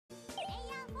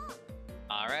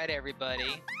Alright,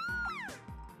 everybody.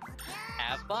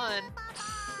 Have fun.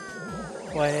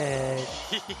 What?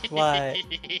 What?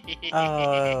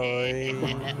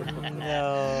 Oh,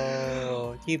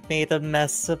 no. You made a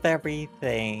mess of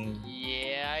everything.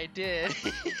 Yeah, I did.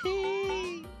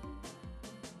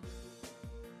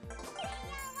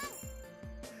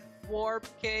 Warp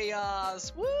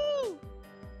chaos! Woo!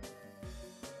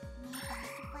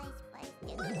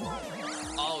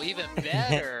 Oh, even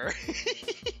better!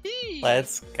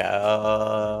 Let's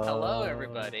go. Hello,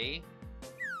 everybody.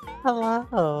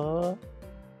 Hello.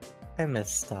 I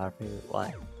missed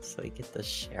everyone, so we get to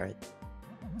share it.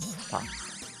 Stop.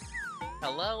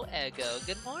 Hello, Ego.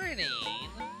 Good morning.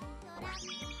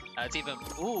 It's even.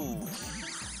 Ooh.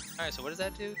 Alright, so what does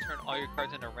that do? Turn all your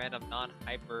cards into random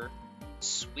non-hyper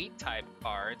sweet type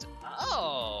cards.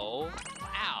 Oh!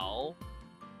 Wow.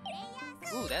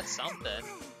 Ooh, that's something.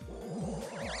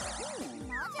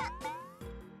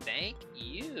 Thank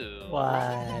you.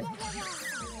 What?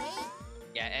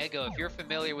 Yeah, Ego, if you're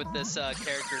familiar with this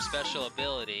character's special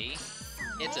ability,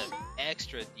 it's an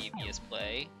extra devious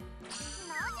play.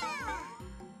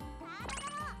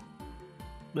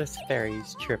 This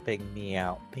fairy's tripping me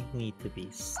out. They need to be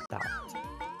stopped.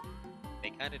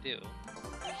 They kind of do.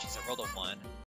 She's a rolled a 1.